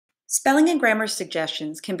Spelling and grammar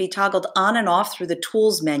suggestions can be toggled on and off through the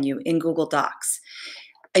Tools menu in Google Docs.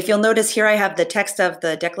 If you'll notice here, I have the text of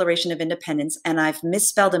the Declaration of Independence, and I've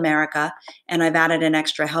misspelled America, and I've added an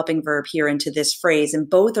extra helping verb here into this phrase, and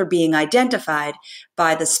both are being identified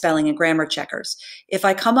by the spelling and grammar checkers. If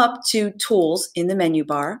I come up to Tools in the menu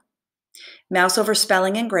bar, mouse over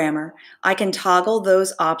Spelling and Grammar, I can toggle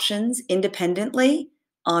those options independently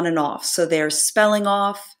on and off. So there's spelling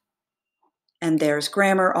off, and there's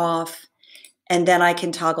grammar off, and then I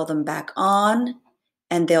can toggle them back on,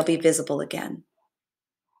 and they'll be visible again.